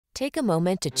Take a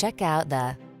moment to check out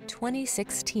the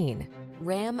 2016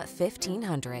 Ram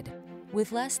 1500.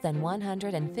 With less than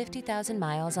 150,000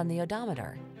 miles on the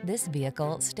odometer, this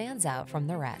vehicle stands out from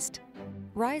the rest.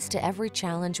 Rise to every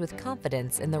challenge with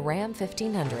confidence in the Ram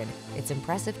 1500. Its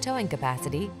impressive towing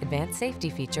capacity, advanced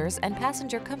safety features, and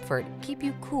passenger comfort keep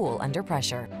you cool under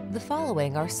pressure. The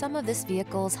following are some of this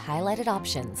vehicle's highlighted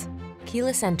options: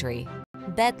 keyless entry,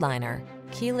 bed liner,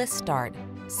 keyless start,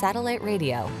 satellite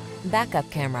radio, backup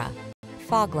camera,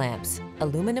 fog lamps,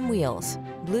 aluminum wheels,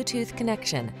 Bluetooth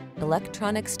connection,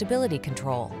 electronic stability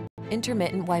control,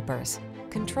 intermittent wipers.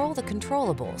 Control the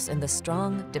controllables in the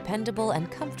strong, dependable,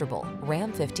 and comfortable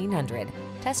Ram 1500.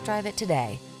 Test drive it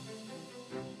today.